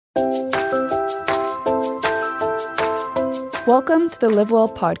Welcome to the Live Well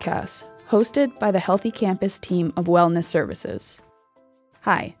podcast, hosted by the Healthy Campus team of Wellness Services.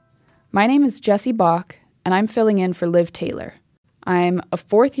 Hi, my name is Jessie Bach, and I'm filling in for Liv Taylor. I'm a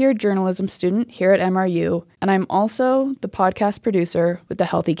fourth-year journalism student here at MRU, and I'm also the podcast producer with the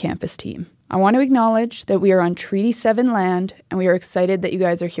Healthy Campus team. I want to acknowledge that we are on Treaty 7 land, and we are excited that you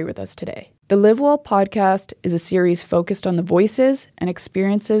guys are here with us today. The Live Well podcast is a series focused on the voices and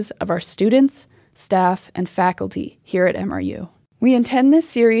experiences of our students, staff, and faculty here at MRU. We intend this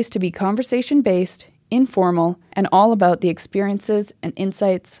series to be conversation-based, informal, and all about the experiences and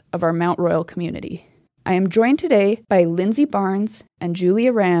insights of our Mount Royal community. I am joined today by Lindsay Barnes and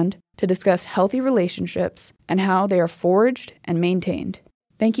Julia Rand to discuss healthy relationships and how they are forged and maintained.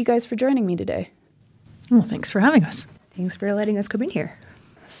 Thank you guys for joining me today. Well, thanks for having us. Thanks for letting us come in here.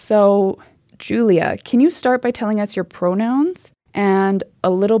 So, Julia, can you start by telling us your pronouns and a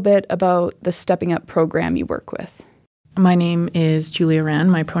little bit about the Stepping Up program you work with? My name is Julia Rand.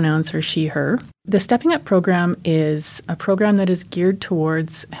 My pronouns are she, her. The Stepping Up program is a program that is geared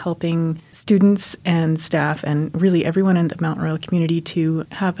towards helping students and staff and really everyone in the Mount Royal community to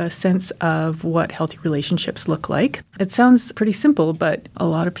have a sense of what healthy relationships look like. It sounds pretty simple, but a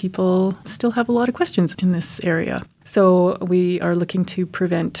lot of people still have a lot of questions in this area. So we are looking to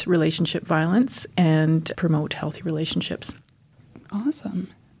prevent relationship violence and promote healthy relationships. Awesome.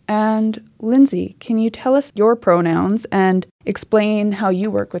 And Lindsay, can you tell us your pronouns and explain how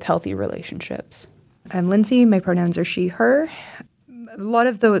you work with healthy relationships? I'm Lindsay. My pronouns are she, her. A lot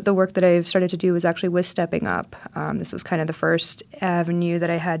of the work that I've started to do was actually with Stepping Up. This was kind of the first avenue that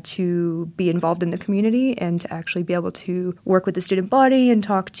I had to be involved in the community and to actually be able to work with the student body and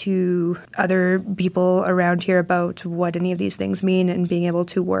talk to other people around here about what any of these things mean and being able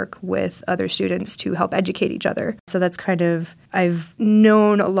to work with other students to help educate each other. So that's kind of, I've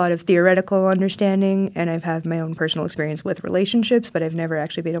known a lot of theoretical understanding and I've had my own personal experience with relationships, but I've never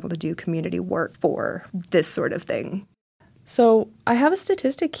actually been able to do community work for this sort of thing. So I have a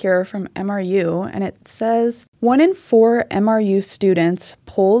statistic here from MRU, and it says 1 in 4 MRU students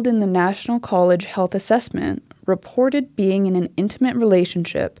polled in the National College Health Assessment reported being in an intimate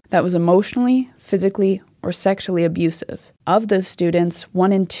relationship that was emotionally, physically, or sexually abusive. Of those students,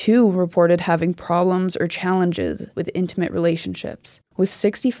 1 in 2 reported having problems or challenges with intimate relationships, with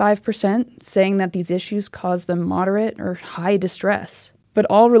 65% saying that these issues cause them moderate or high distress. But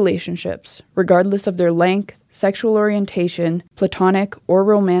all relationships, regardless of their length, sexual orientation, platonic, or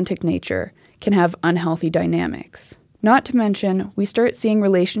romantic nature, can have unhealthy dynamics. Not to mention, we start seeing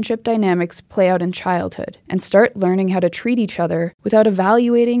relationship dynamics play out in childhood and start learning how to treat each other without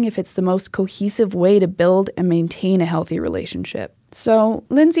evaluating if it's the most cohesive way to build and maintain a healthy relationship. So,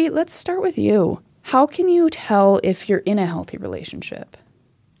 Lindsay, let's start with you. How can you tell if you're in a healthy relationship?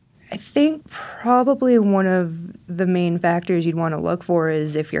 I think probably one of the main factors you'd want to look for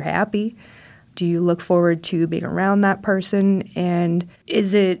is if you're happy. Do you look forward to being around that person? And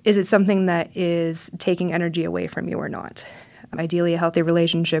is it something that is taking energy away from you or not? Ideally, a healthy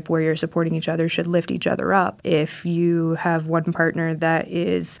relationship where you're supporting each other should lift each other up. If you have one partner that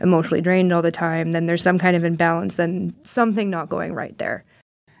is emotionally drained all the time, then there's some kind of imbalance, then something not going right there.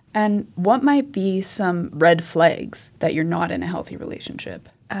 And what might be some red flags that you're not in a healthy relationship?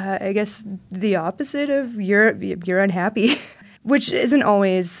 I guess the opposite of you're unhappy, which isn't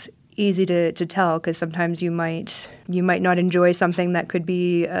always easy to tell because sometimes you might not enjoy something that could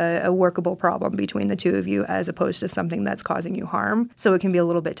be a workable problem between the two of you as opposed to something that's causing you harm. So it can be a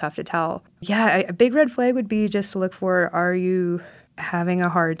little bit tough to tell. Yeah, a big red flag would be just to look for, are you having a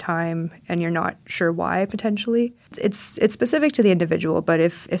hard time and you're not sure why potentially? It's specific to the individual, but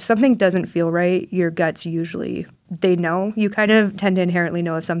if something doesn't feel right, your guts usually, they know. You kind of tend to inherently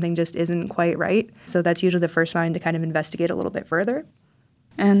know if something just isn't quite right. So that's usually the first sign to kind of investigate a little bit further.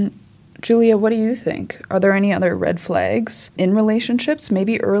 And Julia, what do you think? Are there any other red flags in relationships,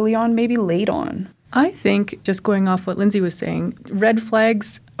 maybe early on, maybe late on? I think, just going off what Lindsay was saying, red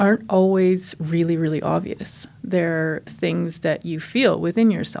flags aren't always really, really obvious. They're things that you feel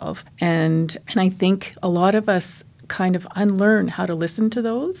within yourself. And I think a lot of us kind of unlearn how to listen to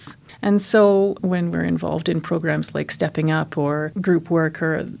those. And so when we're involved in programs like Stepping Up or group work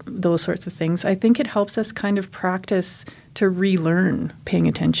or those sorts of things, I think it helps us kind of practice to relearn paying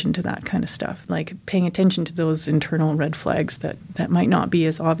attention to that kind of stuff, like paying attention to those internal red flags that might not be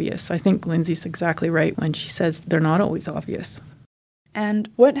as obvious. I think Lindsay's exactly right when she says they're not always obvious. And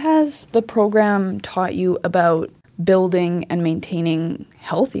what has the program taught you about building and maintaining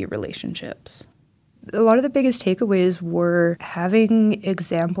healthy relationships? A lot of the biggest takeaways were having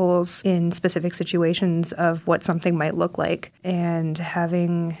examples in specific situations of what something might look like and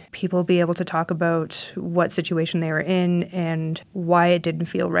having people be able to talk about what situation they were in and why it didn't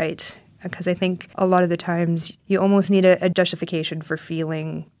feel right. Because I think a lot of the times you almost need a justification for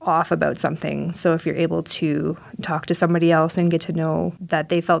feeling off about something. So if you're able to talk to somebody else and get to know that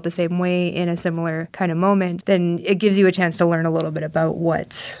they felt the same way in a similar kind of moment, then it gives you a chance to learn a little bit about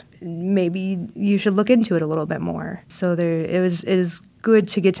what maybe you should look into it a little bit more. So it is good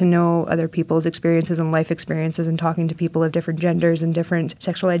to get to know other people's experiences and life experiences and talking to people of different genders and different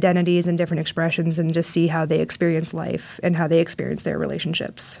sexual identities and different expressions and just see how they experience life and how they experience their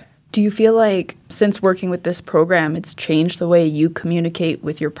relationships. Do you feel like since working with this program, it's changed the way you communicate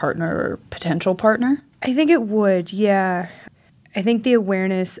with your partner or potential partner? I think it would, yeah. I think the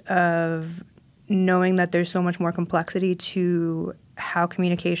awareness of knowing that there's so much more complexity to how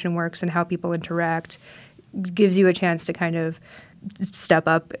communication works and how people interact gives you a chance to kind of step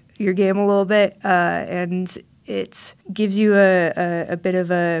up your game a little bit, and it gives you a bit of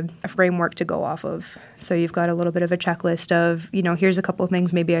a framework to go off of. So you've got a little bit of a checklist of, here's a couple of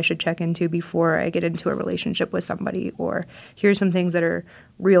things maybe I should check into before I get into a relationship with somebody, or here's some things that are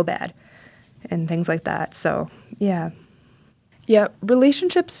real bad and things like that. So, yeah. Yeah,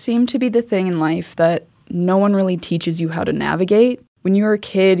 relationships seem to be the thing in life that no one really teaches you how to navigate. When you're a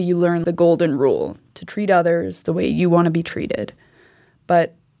kid, you learn the golden rule, to treat others the way you want to be treated.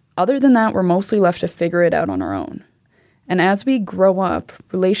 But other than that, we're mostly left to figure it out on our own. And as we grow up,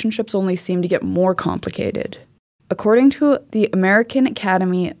 relationships only seem to get more complicated. According to the American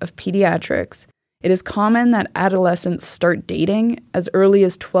Academy of Pediatrics, it is common that adolescents start dating as early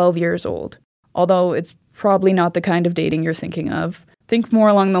as 12 years old, although it's probably not the kind of dating you're thinking of. Think more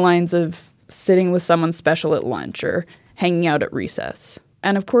along the lines of sitting with someone special at lunch or hanging out at recess.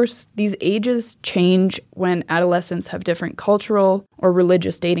 And of course, these ages change when adolescents have different cultural or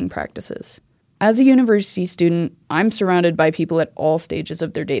religious dating practices. As a university student, I'm surrounded by people at all stages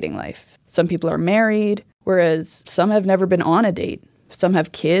of their dating life. Some people are married, whereas some have never been on a date. Some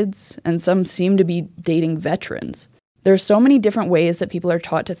have kids, and some seem to be dating veterans. There are so many different ways that people are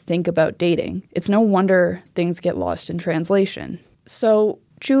taught to think about dating. It's no wonder things get lost in translation. So,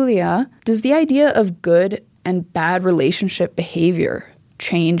 Julia, does the idea of good and bad relationship behavior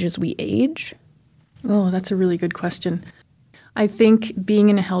change as we age? Oh, that's a really good question. I think being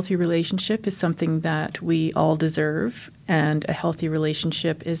in a healthy relationship is something that we all deserve, and a healthy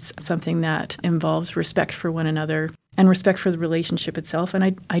relationship is something that involves respect for one another and respect for the relationship itself,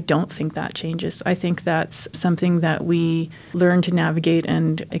 and I don't think that changes. I think that's something that we learn to navigate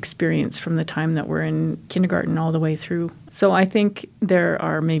and experience from the time that we're in kindergarten all the way through. So I think there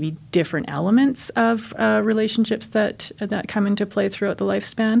are maybe different elements of relationships that come into play throughout the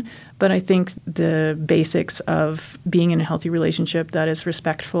lifespan, but I think the basics of being in a healthy relationship that is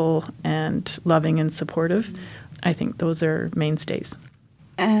respectful and loving and supportive, I think those are mainstays.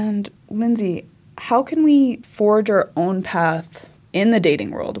 And Lindsay, how can we forge our own path in the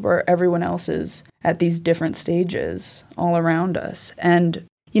dating world where everyone else is at these different stages all around us and,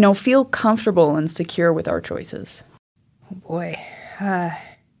 feel comfortable and secure with our choices? Boy,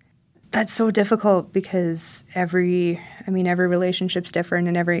 that's so difficult because every relationship's different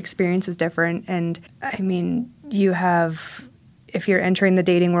and every experience is different. And if you're entering the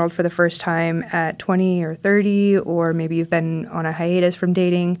dating world for the first time at 20 or 30, or maybe you've been on a hiatus from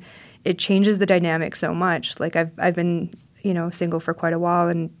dating, it changes the dynamic so much. Like I've been, single for quite a while,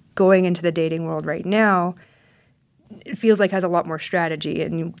 and going into the dating world right now, it feels like has a lot more strategy.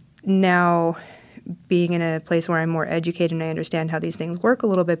 And now being in a place where I'm more educated and I understand how these things work a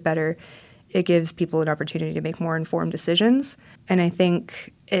little bit better, it gives people an opportunity to make more informed decisions. And I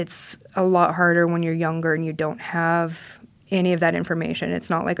think it's a lot harder when you're younger and you don't have any of that information. It's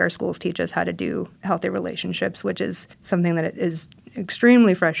not like our schools teach us how to do healthy relationships, which is something that is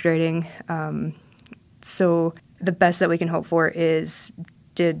extremely frustrating. So the best that we can hope for is,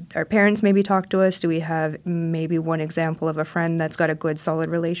 did our parents maybe talk to us? Do we have maybe one example of a friend that's got a good, solid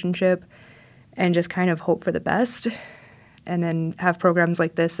relationship? And just kind of hope for the best. And then have programs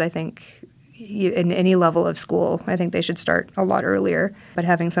like this, I think, in any level of school, I think they should start a lot earlier. But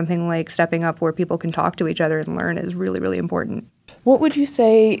having something like Stepping Up where people can talk to each other and learn is really, really important. What would you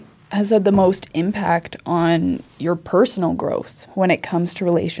say has had the most impact on your personal growth when it comes to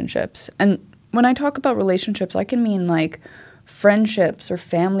relationships? And when I talk about relationships, I can mean like friendships or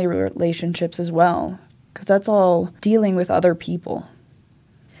family relationships as well, because that's all dealing with other people.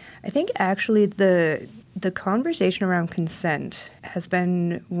 I think actually the the conversation around consent has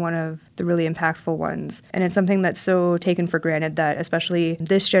been one of the really impactful ones. And it's something that's so taken for granted that especially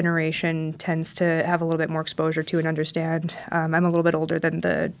this generation tends to have a little bit more exposure to and understand. I'm a little bit older than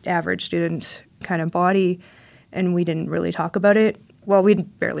the average student kind of body, and we didn't really talk about it. Well, we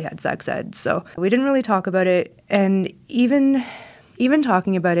barely had sex ed, so we didn't really talk about it. And even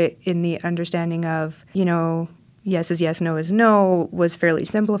talking about it in the understanding of, yes is yes, no is no, was fairly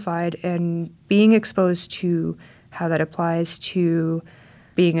simplified, and being exposed to how that applies to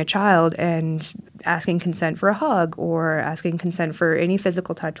being a child and asking consent for a hug or asking consent for any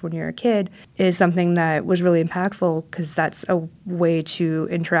physical touch when you're a kid is something that was really impactful, because that's a way to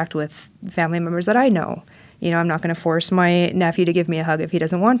interact with family members that I know. I'm not going to force my nephew to give me a hug if he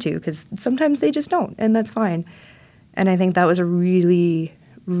doesn't want to, because sometimes they just don't, and that's fine. And I think that was a really,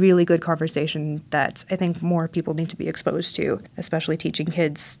 really good conversation that I think more people need to be exposed to, especially teaching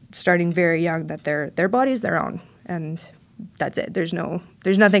kids starting very young that their body is their own, and that's it. There's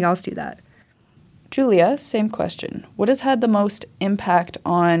nothing else to that. Julia, same question. What has had the most impact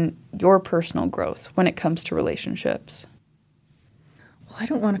on your personal growth when it comes to relationships? Well, I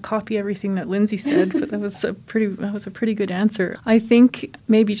don't want to copy everything that Lindsay said, but that was a pretty good answer. I think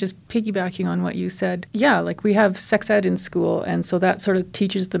maybe just piggybacking on what you said, like we have sex ed in school, and so that sort of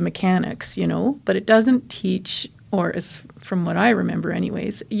teaches the mechanics, but it doesn't teach, or as from what I remember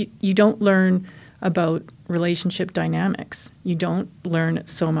anyways, you don't learn about relationship dynamics. You don't learn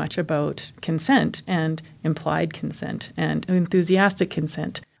so much about consent and implied consent and enthusiastic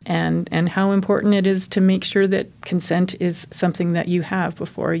consent. And how important it is to make sure that consent is something that you have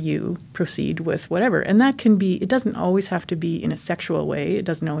before you proceed with whatever. And that can be, it doesn't always have to be in a sexual way. It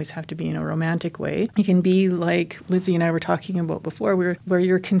doesn't always have to be in a romantic way. It can be like Lindsay and I were talking about before, where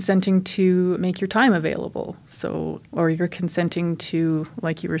you're consenting to make your time available. Or you're consenting to,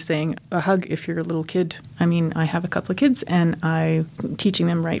 like you were saying, a hug if you're a little kid. I mean, I have a couple of kids, and I'm teaching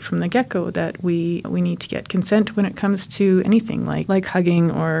them right from the get-go that we need to get consent when it comes to anything like hugging,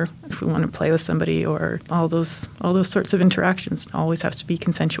 or if we want to play with somebody, or all those sorts of interactions. It always has to be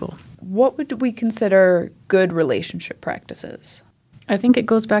consensual. What would we consider good relationship practices? I think it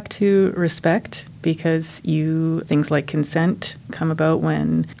goes back to respect, because things like consent come about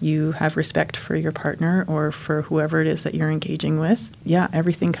when you have respect for your partner or for whoever it is that you're engaging with. Yeah,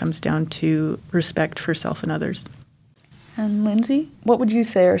 everything comes down to respect for self and others. And Lindsay, what would you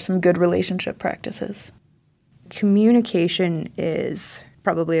say are some good relationship practices? Communication is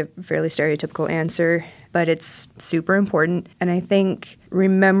probably a fairly stereotypical answer, but it's super important. And I think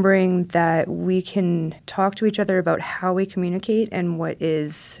remembering that we can talk to each other about how we communicate and what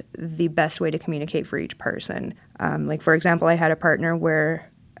is the best way to communicate for each person. For example, I had a partner where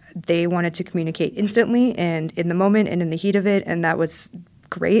they wanted to communicate instantly and in the moment and in the heat of it, and that was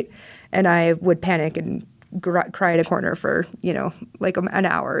great. And I would panic and cry at a corner for, an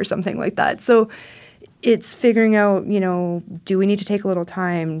hour or something like that. So it's figuring out, do we need to take a little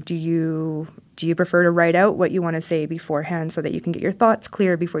time? Do you prefer to write out what you want to say beforehand so that you can get your thoughts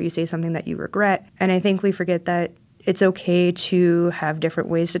clear before you say something that you regret? And I think we forget that it's okay to have different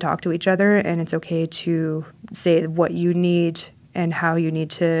ways to talk to each other, and it's okay to say what you need and how you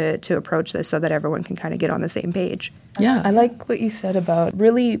need to approach this so that everyone can kind of get on the same page. Yeah. I like what you said about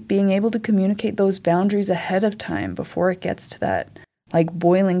really being able to communicate those boundaries ahead of time before it gets to that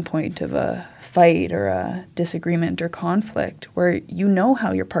boiling point of a fight or a disagreement or conflict where you know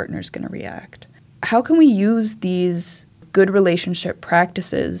how your partner's going to react. How can we use these good relationship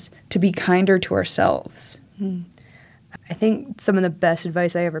practices to be kinder to ourselves? I think some of the best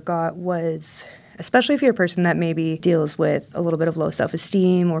advice I ever got was, especially if you're a person that maybe deals with a little bit of low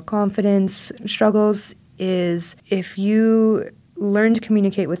self-esteem or confidence struggles, is if you learn to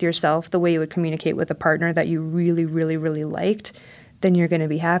communicate with yourself the way you would communicate with a partner that you really, really, really liked, then you're going to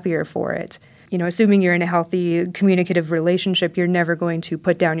be happier for it. Assuming you're in a healthy communicative relationship, you're never going to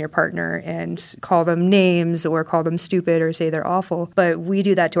put down your partner and call them names or call them stupid or say they're awful. But we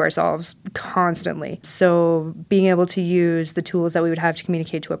do that to ourselves constantly. So being able to use the tools that we would have to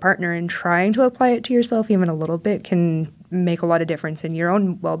communicate to a partner and trying to apply it to yourself even a little bit can make a lot of difference in your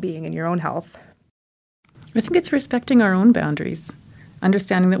own well-being and your own health. I think it's respecting our own boundaries.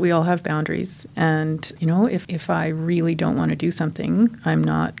 Understanding that we all have boundaries. And, if I really don't want to do something, I'm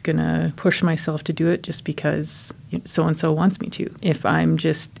not going to push myself to do it just because so-and-so wants me to. If I'm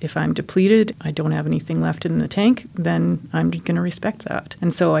depleted, I don't have anything left in the tank, then I'm going to respect that.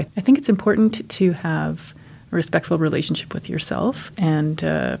 And so I think it's important to have a respectful relationship with yourself and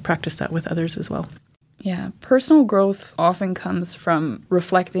practice that with others as well. Yeah, personal growth often comes from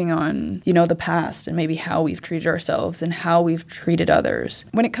reflecting on, the past and maybe how we've treated ourselves and how we've treated others.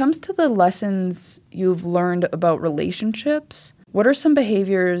 When it comes to the lessons you've learned about relationships, what are some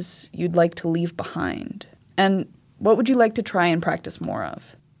behaviors you'd like to leave behind? And what would you like to try and practice more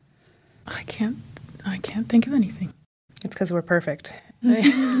of? I can't think of anything. It's because we're perfect.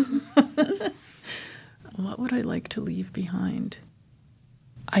 What would I like to leave behind?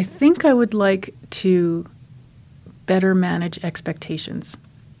 I think I would like to better manage expectations.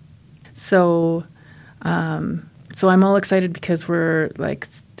 So I'm all excited because we're like,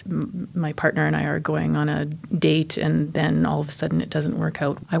 my partner and I are going on a date and then all of a sudden it doesn't work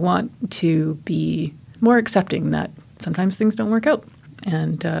out. I want to be more accepting that sometimes things don't work out.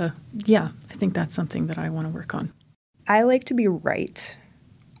 And I think that's something that I want to work on. I like to be right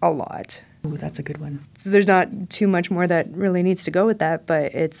a lot. Ooh, that's a good one. So there's not too much more that really needs to go with that,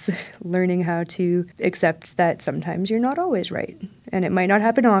 but it's learning how to accept that sometimes you're not always right. And it might not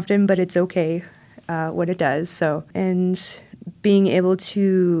happen often, but it's okay when it does. So, and being able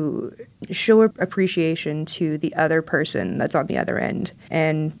to show appreciation to the other person that's on the other end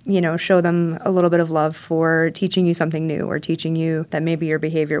and, show them a little bit of love for teaching you something new or teaching you that maybe your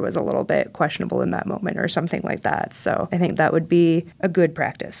behavior was a little bit questionable in that moment or something like that. So I think that would be a good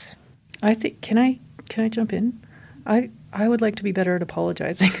practice. I think, can I jump in? I would like to be better at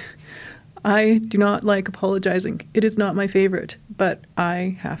apologizing. I do not like apologizing. It is not my favorite, but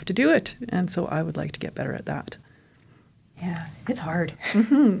I have to do it. And so I would like to get better at that. Yeah, it's hard.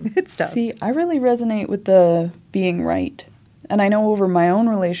 It's tough. See, I really resonate with the being right. And I know over my own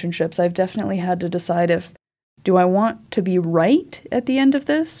relationships, I've definitely had to decide do I want to be right at the end of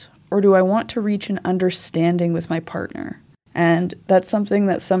this, or do I want to reach an understanding with my partner? And that's something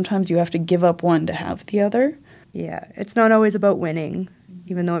that sometimes you have to give up one to have the other. Yeah, it's not always about winning,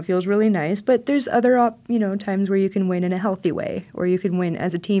 even though it feels really nice. But there's other, times where you can win in a healthy way, or you can win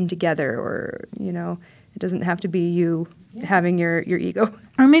as a team together, or, it doesn't have to be you having your ego.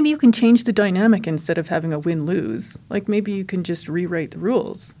 Or maybe you can change the dynamic instead of having a win-lose. Like maybe you can just rewrite the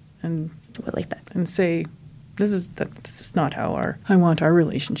rules and I like that. And say, this is not how I want our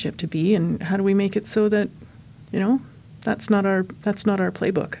relationship to be, and how do we make it so that, that's not our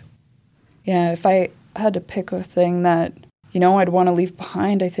playbook. Yeah, if I had to pick a thing that, I'd want to leave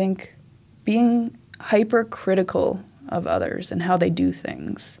behind, I think being hypercritical of others and how they do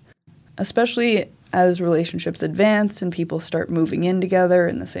things, especially as relationships advance and people start moving in together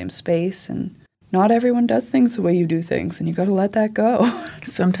in the same space, and not everyone does things the way you do things, and you got to let that go.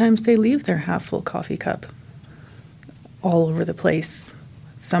 Sometimes they leave their half-full coffee cup all over the place.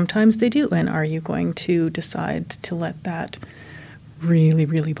 Sometimes they do. And are you going to decide to let that really,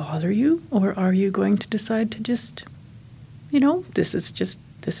 really bother you? Or are you going to decide to just, this is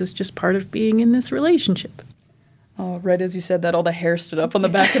just part of being in this relationship? Oh, right as you said that, all the hair stood up on the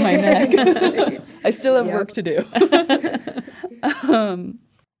back of my neck. I still have work to do.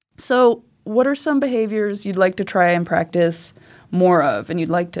 So what are some behaviors you'd like to try and practice more of and you'd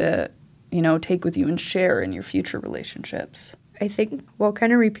like to, take with you and share in your future relationships? I think,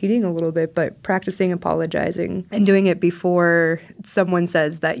 kind of repeating a little bit, but practicing apologizing and doing it before someone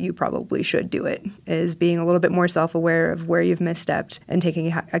says that you probably should do it is being a little bit more self-aware of where you've misstepped and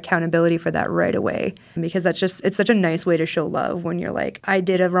taking accountability for that right away. Because it's such a nice way to show love when you're like, I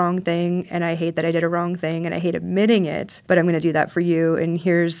did a wrong thing and I hate that I did a wrong thing and I hate admitting it, but I'm going to do that for you and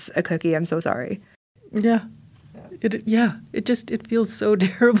here's a cookie, I'm so sorry. Yeah. It feels so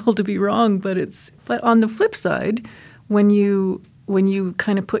terrible to be wrong, but on the flip side, when you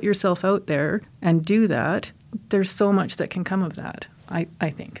kind of put yourself out there and do that, there's so much that can come of that, I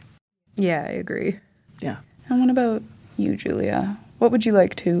think. Yeah, I agree. Yeah. And what about you, Julia? What would you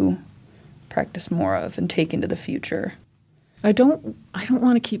like to practice more of and take into the future? I don't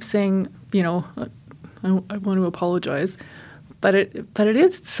want to keep saying, I want to apologize, but it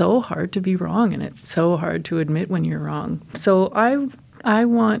is so hard to be wrong, and it's so hard to admit when you're wrong. So I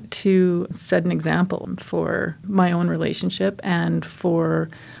want to set an example for my own relationship and for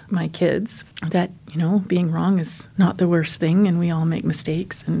my kids that, being wrong is not the worst thing, and we all make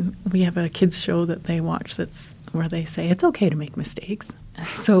mistakes. And we have a kids show that they watch that's where they say it's okay to make mistakes.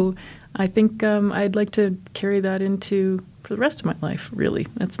 So I think I'd like to carry that into for the rest of my life, really.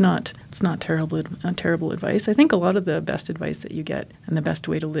 It's not terrible advice. I think a lot of the best advice that you get and the best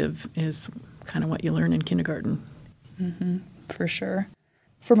way to live is kind of what you learn in kindergarten. Mm-hmm. For sure.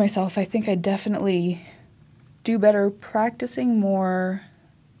 For myself, I think I definitely do better practicing more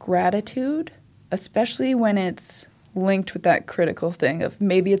gratitude, especially when it's linked with that critical thing of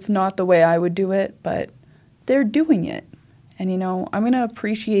maybe it's not the way I would do it, but they're doing it. And, I'm going to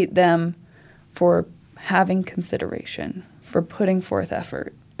appreciate them for having consideration, for putting forth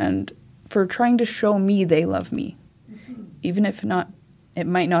effort, and for trying to show me they love me. Even if it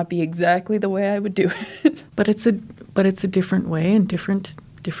might not be exactly the way I would do it. But it's a different way, and different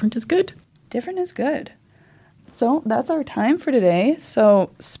is good. Different is good. So that's our time for today.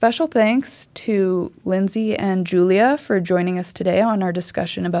 So special thanks to Lindsay and Julia for joining us today on our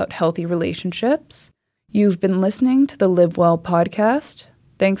discussion about healthy relationships. You've been listening to the Live Well podcast.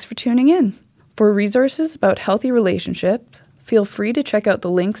 Thanks for tuning in. For resources about healthy relationships, feel free to check out the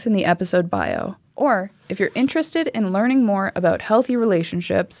links in the episode bio. Or if you're interested in learning more about healthy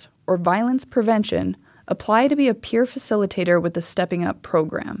relationships or violence prevention, apply to be a peer facilitator with the Stepping Up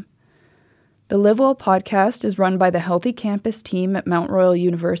program. The Live Well podcast is run by the Healthy Campus team at Mount Royal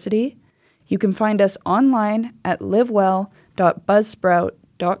University. You can find us online at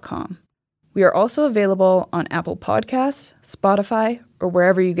livewell.buzzsprout.com. We are also available on Apple Podcasts, Spotify, or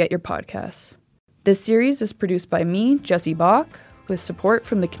wherever you get your podcasts. This series is produced by me, Jessie Bach, with support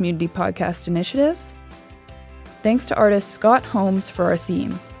from the Community Podcast Initiative. Thanks to artist Scott Holmes for our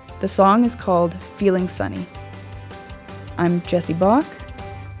theme. The song is called Feeling Sunny. I'm Jessie Bach.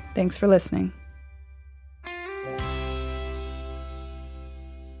 Thanks for listening.